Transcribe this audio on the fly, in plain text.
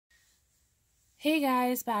Hey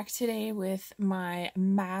guys, back today with my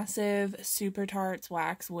massive Supertarts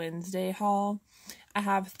Wax Wednesday haul. I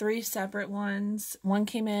have 3 separate ones. One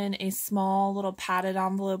came in a small little padded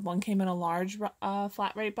envelope, one came in a large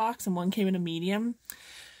flat rate box, and one came in a medium.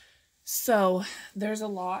 So there's a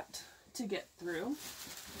lot to get through.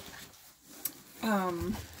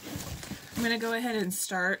 I'm going to go ahead and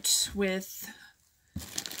start with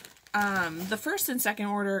the first and second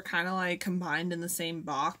order are kind of like combined in the same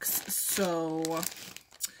box, so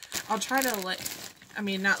I'll try to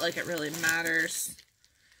not like it really matters,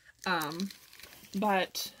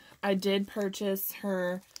 but I did purchase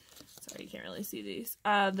her, sorry you can't really see these,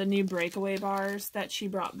 the new breakaway bars that she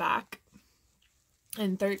brought back,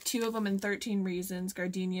 and 2 of them in 13 Reasons,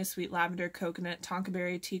 gardenia, sweet lavender, coconut, tonka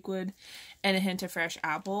berry, teakwood, and a hint of fresh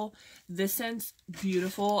apple. This scent's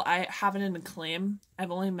beautiful. I have it in a clam. I've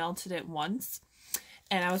only melted it once,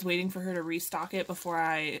 and I was waiting for her to restock it before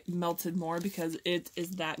I melted more because it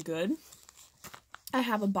is that good. I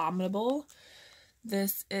have Abominable.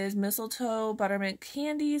 This is mistletoe, buttermint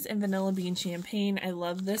candies, and vanilla bean champagne. I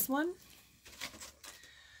love this one.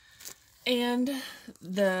 And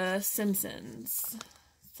the Simpsons.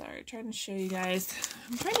 Sorry, trying to show you guys.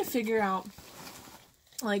 I'm trying to figure out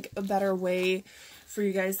like a better way for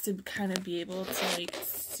you guys to kind of be able to like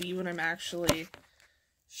see what I'm actually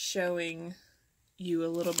showing you a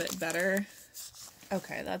little bit better.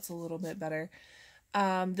 Okay, that's a little bit better.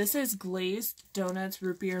 This is glazed donuts,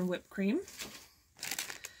 root beer, and whipped cream.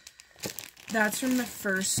 That's from the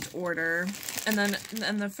first order. And then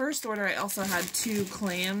in the first order, I also had 2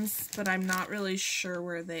 clams, but I'm not really sure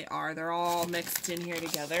where they are. They're all mixed in here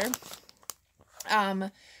together.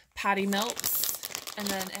 Patty melts, and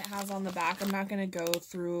then it has on the back, I'm not going to go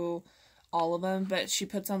through all of them, but she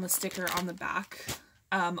puts on the sticker on the back,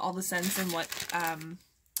 all the scents and what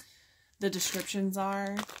the descriptions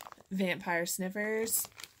are. Vampire Sniffers.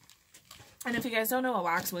 And if you guys don't know what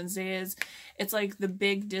Wax Wednesday is, it's like the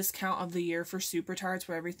big discount of the year for Supertarts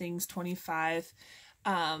where everything's 25%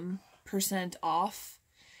 off,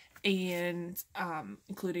 and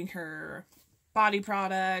including her body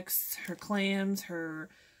products, her clams, her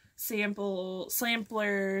samplers,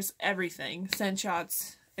 everything. Scent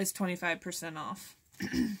Shots is 25% off.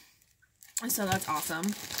 So that's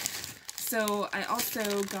awesome. So I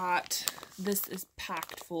also got, this is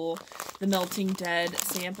packed full, the Melting Dead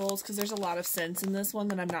samples, because there's a lot of scents in this one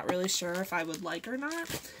that I'm not really sure if I would like or not.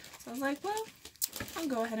 So I was like, well, I'll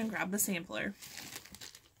go ahead and grab the sampler.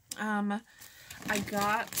 I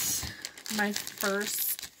got my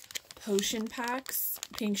first potion packs,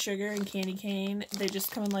 Pink Sugar and Candy Cane. They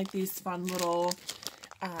just come in like these fun little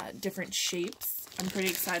different shapes. I'm pretty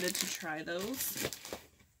excited to try those.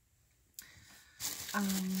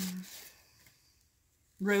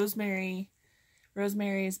 Rosemary's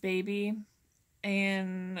Baby,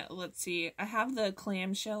 and let's see, I have the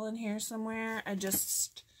clamshell in here somewhere. I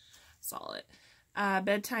just saw it.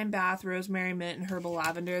 Bedtime Bath, Rosemary Mint, and Herbal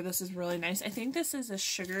Lavender. This is really nice. I think this is a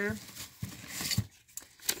sugar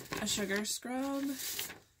scrub.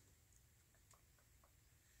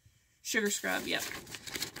 Sugar scrub, yep.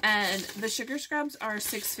 And the sugar scrubs are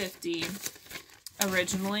 $6.50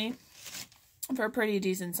 originally. For a pretty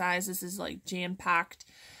decent size. This is like jam-packed,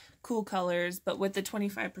 cool colors, but with the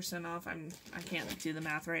 25% off, I can't do the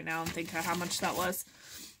math right now and think how much that was.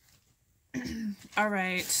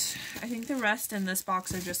 Alright, I think the rest in this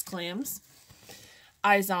box are just clams.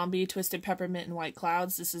 iZombie, Twisted Peppermint, and White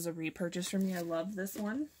Clouds. This is a repurchase for me. I love this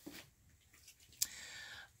one.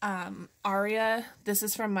 Aria, this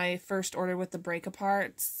is from my first order with the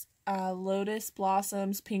break-aparts. Lotus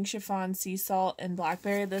Blossoms, Pink Chiffon, Sea Salt, and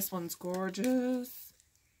Blackberry. This one's gorgeous.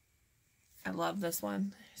 I love this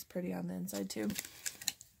one. It's pretty on the inside too.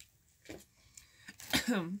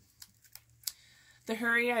 The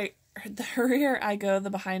hurrier I go, the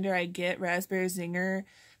behinder I get. Raspberry Zinger,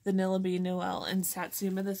 Vanilla Bean Noel, and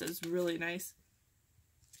Satsuma. This is really nice.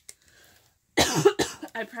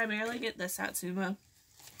 I primarily get the Satsuma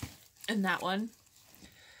and that one.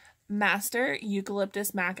 Master,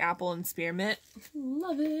 Eucalyptus, Mac Apple, and Spearmint.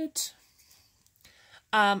 Love it.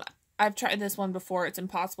 I've tried this one before. It's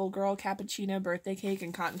Impossible Girl, Cappuccino, Birthday Cake,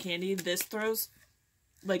 and Cotton Candy. This throws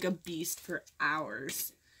like a beast for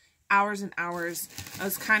hours. Hours and hours. I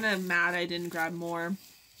was kind of mad I didn't grab more.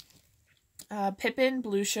 Pippin,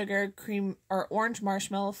 Blue Sugar, Cream, or Orange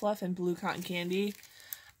Marshmallow Fluff, and Blue Cotton Candy.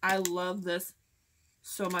 I love this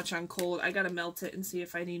so much on cold. I gotta melt it and see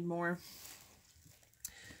if I need more.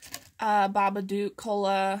 Babadook,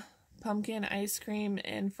 Cola, Pumpkin Ice Cream,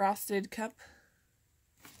 and Frosted Cup.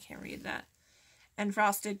 Can't read that. And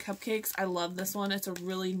Frosted Cupcakes. I love this one. It's a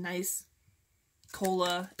really nice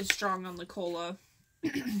Cola is strong on the cola.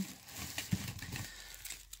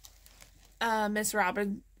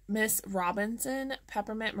 Miss Robinson,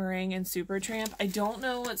 Peppermint Meringue, and Supertramp. I don't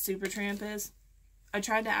know what Supertramp is. I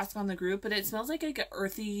tried to ask on the group, but it smells like an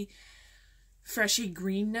earthy, freshy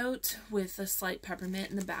green note with a slight peppermint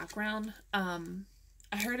in the background.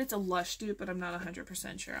 I heard it's a Lush dupe, but I'm not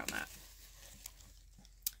 100% sure on that.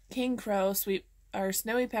 King Crow,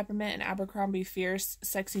 Snowy Peppermint and Abercrombie Fierce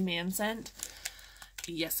Sexy Man Scent.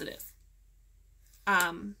 Yes, it is.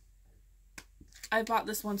 I bought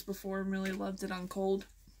this once before and really loved it on cold.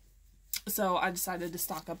 So I decided to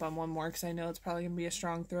stock up on one more because I know it's probably going to be a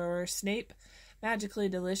strong thrower. Snape, Magically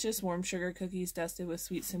Delicious Warm Sugar Cookies dusted with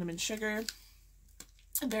sweet cinnamon sugar.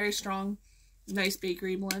 Very strong, nice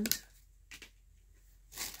bakery blend.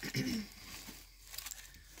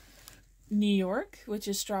 New York, which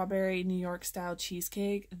is strawberry New York style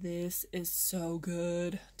cheesecake. This is so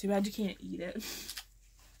good. Too bad you can't eat it.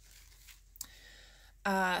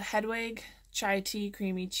 Hedwig, chai tea,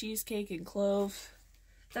 creamy cheesecake, and clove.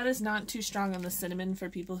 That is not too strong on the cinnamon for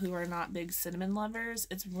people who are not big cinnamon lovers.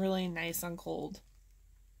 It's really nice on cold.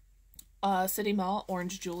 City Mall,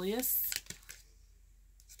 Orange Julius.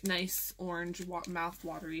 Nice orange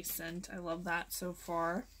mouth-watery scent. I love that so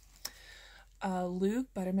far. Luke,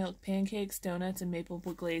 buttermilk pancakes, donuts, and maple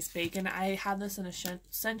glazed bacon. I had this in a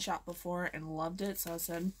scent shop before and loved it, so I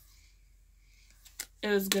said it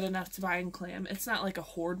was good enough to buy and clam. It's not like a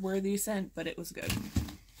hoard-worthy scent, but it was good.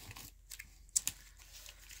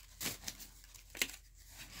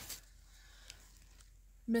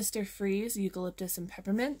 Mr. Freeze, eucalyptus and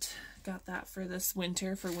peppermint. Got that for this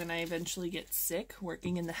winter for when I eventually get sick.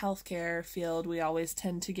 Working in the healthcare field, we always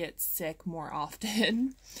tend to get sick more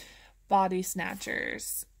often. Body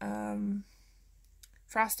Snatchers.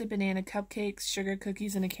 Frosted banana cupcakes, sugar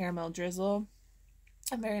cookies, and a caramel drizzle.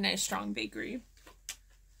 A very nice strong bakery.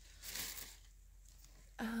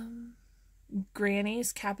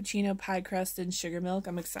 Granny's cappuccino pie crust and sugar milk.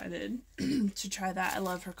 I'm excited to try that. I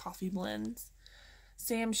love her coffee blends.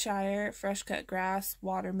 Sam Shire, fresh cut grass,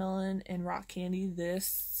 watermelon, and rock candy.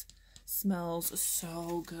 This smells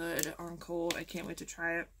so good on cold. I can't wait to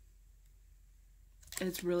try it.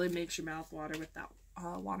 It really makes your mouth water with that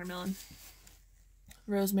watermelon.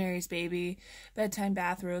 Rosemary's Baby, bedtime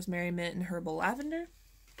bath, rosemary, mint, and herbal lavender.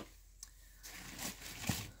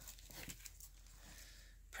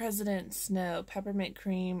 President Snow, peppermint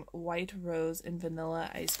cream, white rose, and vanilla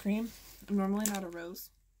ice cream. I'm normally not a rose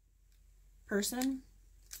person,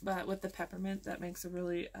 but with the peppermint, that makes a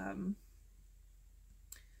really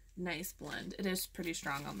nice blend. It is pretty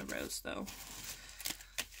strong on the rose, though.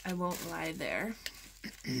 I won't lie there.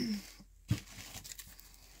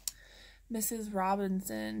 Mrs.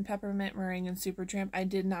 Robinson, peppermint meringue, and Supertramp. I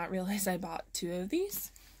did not realize I bought 2 of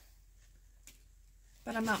these,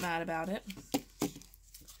 but I'm not mad about it.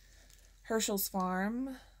 Herschel's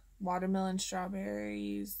Farm, watermelon,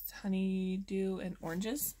 strawberries, honeydew, and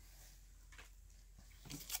oranges.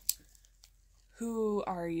 Who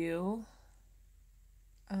Are You?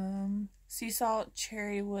 Sea salt,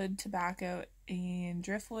 cherry wood, tobacco, and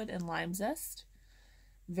driftwood, and lime zest.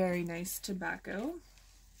 Very nice tobacco.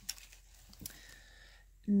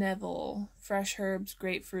 Neville, fresh herbs,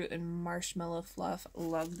 grapefruit, and marshmallow fluff.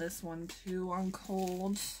 Love this one too on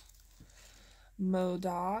cold.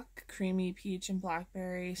 Modoc, creamy peach and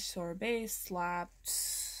blackberry sorbet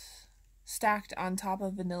stacked on top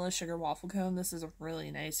of vanilla sugar waffle cone. This is a really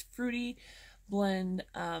nice fruity blend.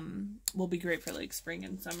 Will be great for like spring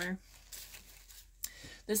and summer.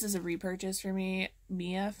 This is a repurchase for me.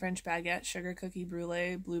 Mia, French baguette, sugar cookie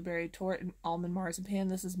brulee, blueberry torte, and almond marzipan.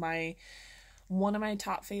 This is one of my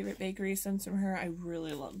top favorite bakery scents from her. I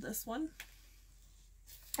really love this one.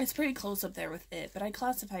 It's pretty close up there with It, but I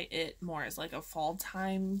classify It more as like a fall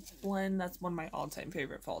time blend. That's one of my all-time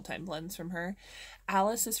favorite fall time blends from her.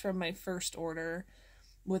 Alice is from my first order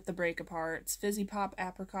with the break aparts. Fizzy Pop,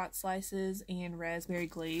 apricot slices, and raspberry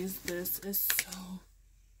glaze. This is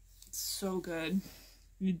so good.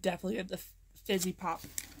 You definitely get the Fizzy Pop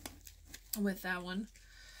with that one.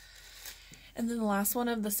 And then the last one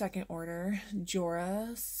of the second order,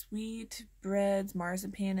 Jora, sweet breads,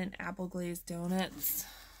 marzipan, and apple glazed donuts.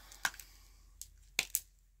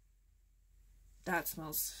 That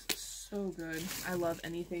smells so good. I love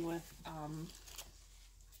anything with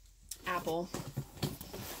apple.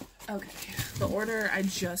 Okay, the order I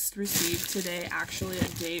just received today, actually a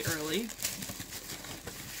day early.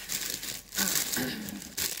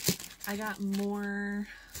 I got more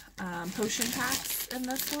potion packs in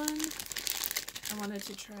this one. I wanted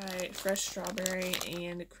to try fresh strawberry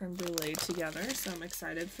and creme brulee together, so I'm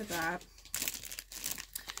excited for that.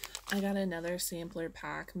 I got another sampler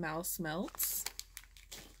pack, Mouse Melts.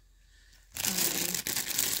 Sorry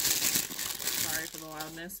for the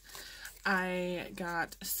loudness. I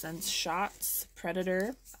got Sense Shots,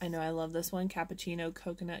 Predator. I know I love this one. Cappuccino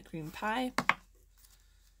Coconut Cream Pie.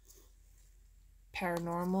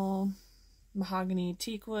 Paranormal. Mahogany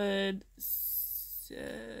Teakwood.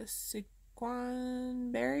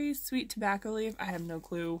 Siquan Berry. Sweet Tobacco Leaf. I have no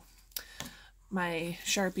clue. My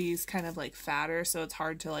Sharpie's kind of like fatter, so it's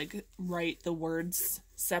hard to like write the words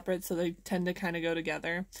separate, so they tend to kind of go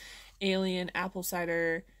together. Alien, Apple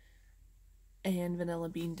Cider, and Vanilla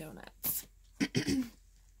Bean Donuts.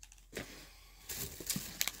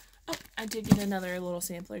 Oh, I did get another little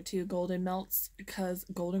sampler too, Golden Melts, because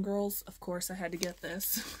Golden Girls, of course I had to get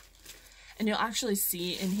this. And you'll actually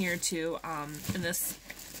see in here too, in this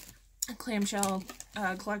clamshell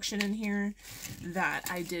collection in here, that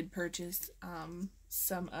I did purchase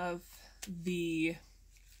some of the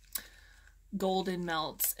Golden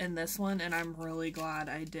Melts in this one, and I'm really glad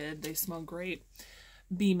I did. They smell great.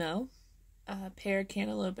 Bimo, Pear,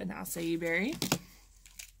 Cantaloupe, and Acai Berry.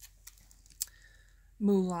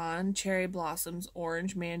 Mulan, Cherry Blossoms,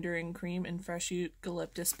 Orange, Mandarin Cream, and Fresh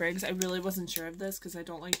Eucalyptus Sprigs. I really wasn't sure of this because I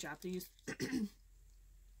don't like Japanese.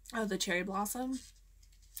 Oh, the Cherry Blossom.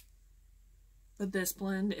 But this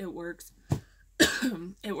blend, it works.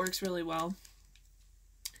 It works really well.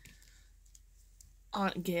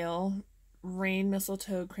 Aunt Gail, Rain,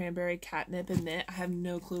 Mistletoe, Cranberry, Catnip, and Mint. I have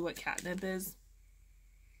no clue what catnip is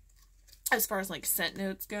as far as like scent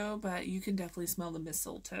notes go, but you can definitely smell the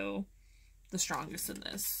mistletoe the strongest in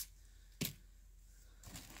this.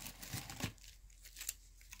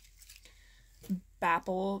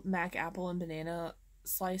 Bapple, Mac Apple, and Banana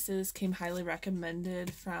Slices came highly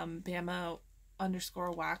recommended from Bama_wax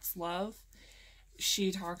love.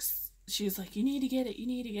 She's like, you need to get it, you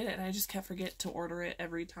need to get it, and I just kept forgetting to order it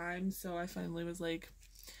every time, so I finally was like,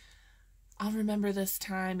 I'll remember this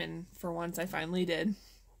time, and for once I finally did.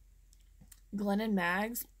 Glen &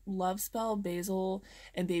 Mags, Love Spell, Basil,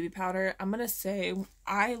 and Baby Powder. I'm gonna say,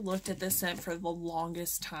 I looked at this scent for the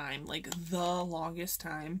longest time, like the longest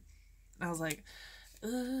time. I was like,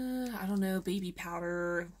 I don't know, Baby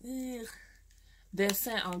Powder. Ugh. This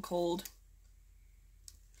scent on cold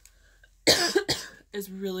is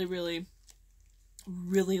really, really,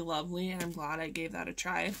 really lovely, and I'm glad I gave that a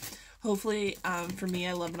try. Hopefully, for me,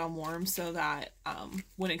 I love it on warm, so that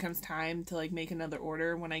when it comes time to like make another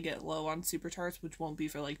order when I get low on Supertarts, which won't be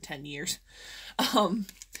for like 10 years,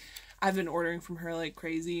 I've been ordering from her like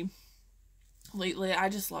crazy lately. I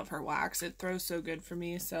just love her wax. It throws so good for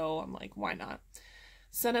me, so I'm like, why not?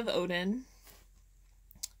 Son of Odin,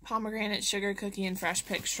 Pomegranate, Sugar Cookie, and Fresh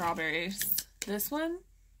Picked Strawberries. This one,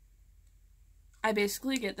 I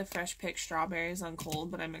basically get the fresh picked strawberries on cold,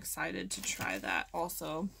 but I'm excited to try that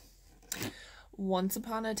also. Once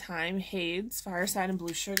Upon a Time, Hades, Fireside, and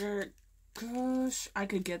Blue Sugar. Gosh, I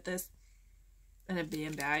could get this in a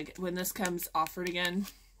BAM bag. When this comes offered again,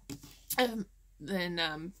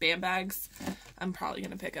 then BAM bags, I'm probably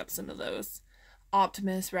going to pick up some of those.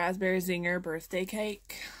 Optimus, Raspberry Zinger, Birthday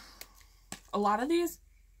Cake. A lot of these,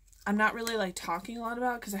 I'm not really like talking a lot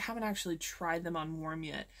about because I haven't actually tried them on warm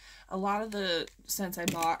yet. A lot of the scents I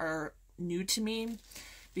bought are new to me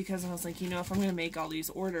because I was like, you know, if I'm going to make all these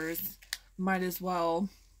orders, might as well,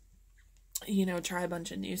 you know, try a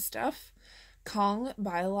bunch of new stuff. Kong,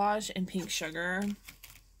 Biolage, and Pink Sugar.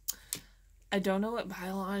 I don't know what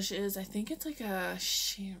Biolage is. I think it's like a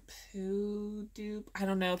shampoo dupe. I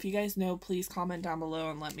don't know. If you guys know, please comment down below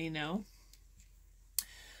and let me know.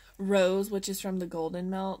 Rose, which is from the Golden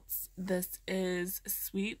Melts. This is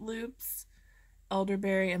Sweet Loops,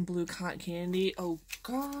 Elderberry, and Blue Cotton Candy. Oh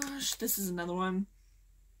gosh, this is another one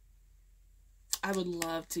I would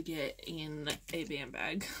love to get in a BAM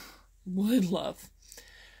bag. Would love.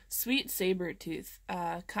 Sweet Sabertooth,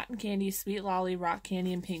 Cotton Candy, Sweet Lolly, Rock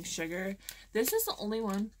Candy, and Pink Sugar. This is the only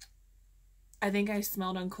one I think I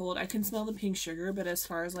smelled on cold. I can smell the pink sugar, but as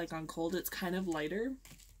far as like on cold, it's kind of lighter.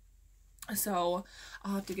 So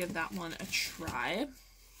I'll have to give that one a try.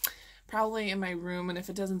 Probably in my room, and if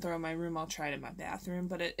it doesn't throw in my room, I'll try it in my bathroom,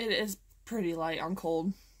 but it is pretty light on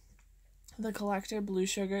cold. The Collector, Blue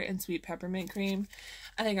Sugar, and Sweet Peppermint Cream.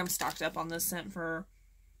 I think I'm stocked up on this scent for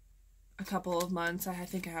a couple of months. I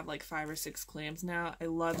think I have like 5 or 6 clams now. I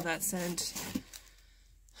love that scent.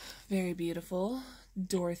 Very beautiful.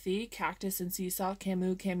 Dorothy, Cactus and Sea Salt,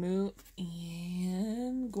 Camu,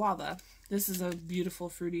 and Guava. This is a beautiful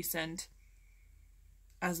fruity scent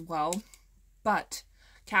as well, but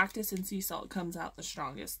Cactus and Sea Salt comes out the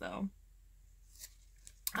strongest though.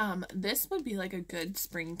 This would be like a good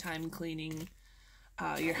springtime cleaning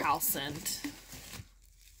your house scent.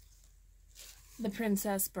 The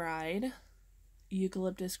Princess Bride,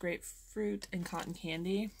 eucalyptus, grapefruit, and cotton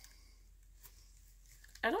candy.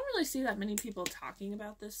 I don't really see that many people talking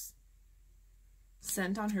about this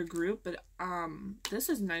scent on her group, but this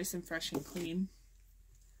is nice and fresh and clean.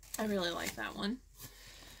 I really like that one.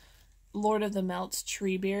 Lord of the Melts,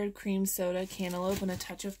 Treebeard, cream soda, cantaloupe, and a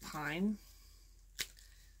touch of pine.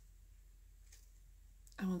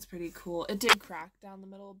 That one's pretty cool. It did crack down the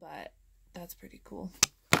middle, but that's pretty cool.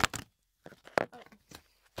 Oh,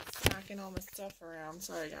 smacking all my stuff around.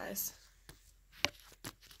 Sorry, guys.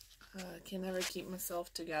 Can never keep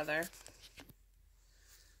myself together.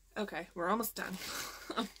 Okay, we're almost done.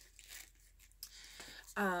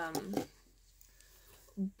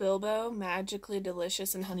 Bilbo, Magically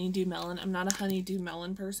Delicious, and Honeydew Melon. I'm not a Honeydew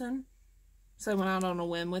Melon person, so I went out on a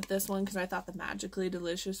whim with this one because I thought the Magically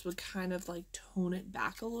Delicious would kind of like tone it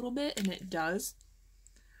back a little bit, and it does.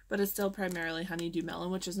 But it's still primarily Honeydew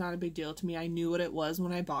Melon, which is not a big deal to me. I knew what it was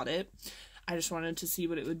when I bought it. I just wanted to see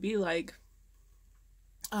what it would be like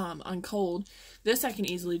on cold. This I can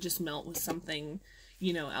easily just melt with something,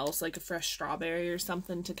 you know, else, like a fresh strawberry or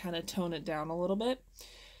something to kind of tone it down a little bit.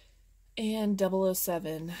 And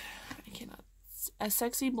 007, I cannot, a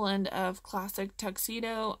sexy blend of classic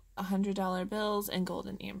tuxedo, $100 bills, and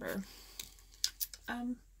golden amber.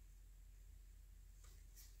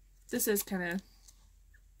 This is kind of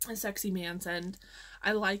a sexy man scent.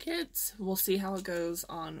 I like it. We'll see how it goes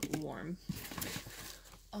on warm.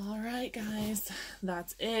 Alright guys,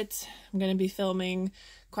 that's it. I'm going to be filming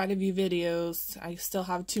quite a few videos. I still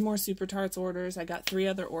have 2 more Supertarts orders. I got 3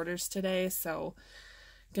 other orders today, so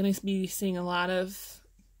going to be seeing a lot of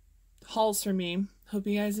hauls from me. Hope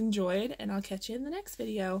you guys enjoyed, and I'll catch you in the next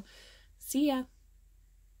video. See ya!